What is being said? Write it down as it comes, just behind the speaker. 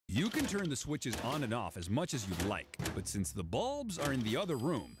You can turn the switches on and off as much as you'd like, but since the bulbs are in the other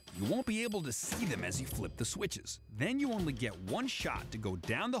room, you won't be able to see them as you flip the switches. Then you only get one shot to go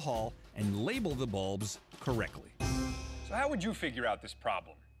down the hall and label the bulbs correctly. So how would you figure out this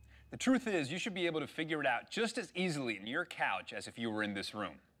problem? The truth is, you should be able to figure it out just as easily in your couch as if you were in this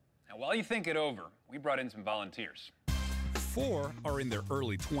room. Now, while you think it over, we brought in some volunteers. 4 are in their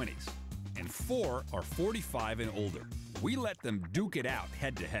early 20s, and 4 are 45 and older. We let them duke it out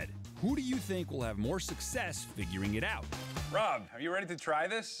head-to-head. Who do you think will have more success figuring it out? Rob, are you ready to try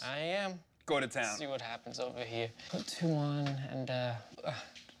this? I am. Go to town. Let's see what happens over here. Put 2 on and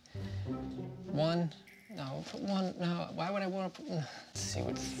 1. No, put 1. No, why would I want to put? Let's see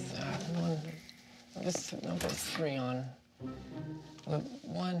what 1. This number 3 on. Put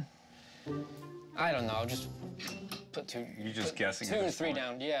 1. I don't know. Just put 2. You're just guessing. 2 and 3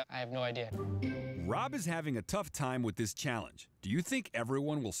 down. Yeah, I have no idea. Rob is having a tough time with this challenge. Do you think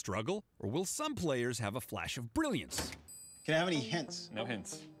everyone will struggle, or will some players have a flash of brilliance? Can I have any hints? No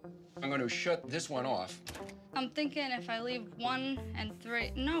hints. I'm going to shut this one off. I'm thinking if I leave 1 and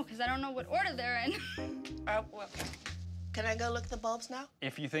 3, no, because I don't know what order they're in. Well, can I go look at the bulbs now?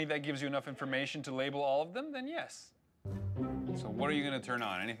 If you think that gives you enough information to label all of them, then yes. So what are you going to turn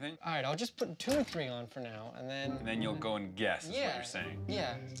on? Anything? All right, I'll just put 2 and 3 on for now, and then... And then you'll go and guess, is what you're saying.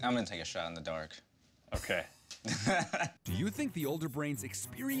 Yeah. I'm gonna take a shot in the dark. Okay. Do you think the older brains'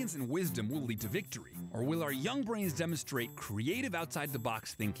 experience and wisdom will lead to victory? Or will our young brains demonstrate creative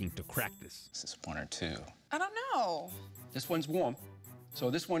outside-the-box thinking to crack this? This is 1 or 2. I don't know. This one's warm, so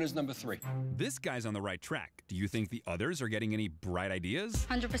this one is number 3. This guy's on the right track. Do you think the others are getting any bright ideas?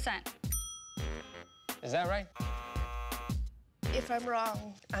 100%. Is that right? If I'm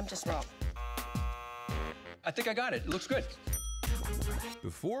wrong, I'm just wrong. I think I got it. It looks good.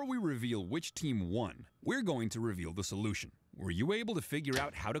 Before we reveal which team won, we're going to reveal the solution. Were you able to figure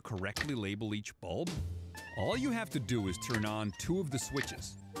out how to correctly label each bulb? All you have to do is turn on 2 of the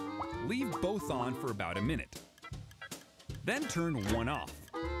switches. Leave both on for about a minute. Then turn 1 off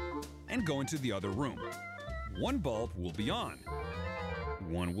and go into the other room. 1 bulb will be on.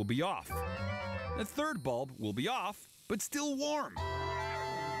 1 will be off. The 3rd bulb will be off, but still warm.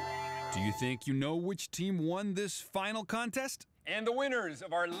 Do you think you know which team won this final contest? And the winners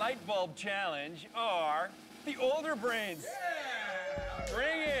of our light bulb challenge are the older brains. Yeah!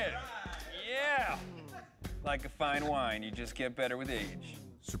 Bring it. Yeah. Like a fine wine, you just get better with age.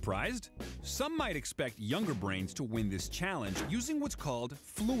 Surprised? Some might expect younger brains to win this challenge using what's called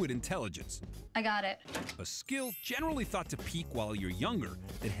fluid intelligence. I got it. A skill generally thought to peak while you're younger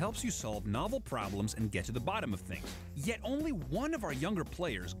that helps you solve novel problems and get to the bottom of things. Yet only 1 of our younger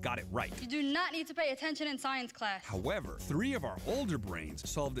players got it right. You do not need to pay attention in science class. However, 3 of our older brains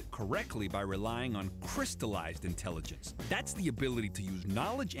solved it correctly by relying on crystallized intelligence. That's the ability to use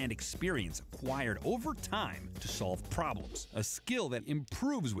knowledge and experience acquired over time to solve problems, a skill that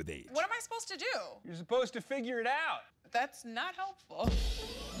improves with age. What am I supposed to do? You're supposed to figure it out. That's not helpful.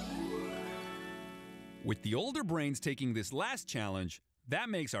 With the older brains taking this last challenge, that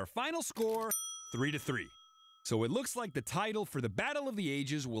makes our final score 3-3. So it looks like the title for the Battle of the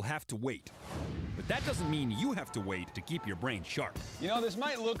Ages will have to wait. But that doesn't mean you have to wait to keep your brain sharp. You know, this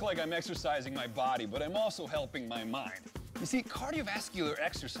might look like I'm exercising my body, but I'm also helping my mind. You see, cardiovascular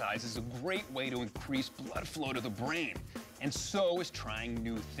exercise is a great way to increase blood flow to the brain. And so is trying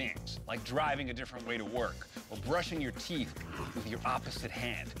new things, like driving a different way to work, or brushing your teeth with your opposite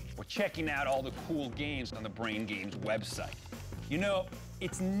hand, or checking out all the cool games on the Brain Games website. You know,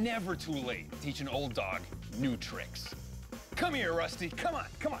 it's never too late to teach an old dog new tricks. Come here, Rusty. Come on,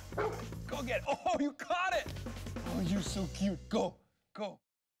 come on. Go get it. Oh, you caught it. Oh, you're so cute. Go, go.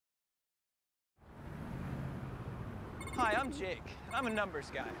 Hi, I'm Jake, and I'm a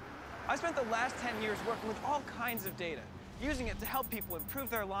numbers guy. I spent the last 10 years working with all kinds of data, using it to help people improve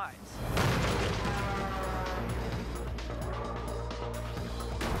their lives.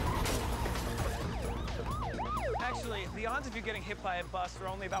 Actually, the odds of you getting hit by a bus are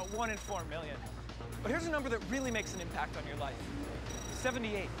only about 1 in 4 million. But here's a number that really makes an impact on your life.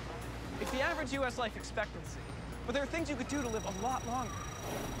 78. It's the average US life expectancy, but there are things you could do to live a lot longer.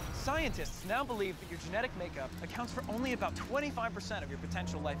 Scientists now believe that your genetic makeup accounts for only about 25% of your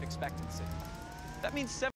potential life expectancy. That means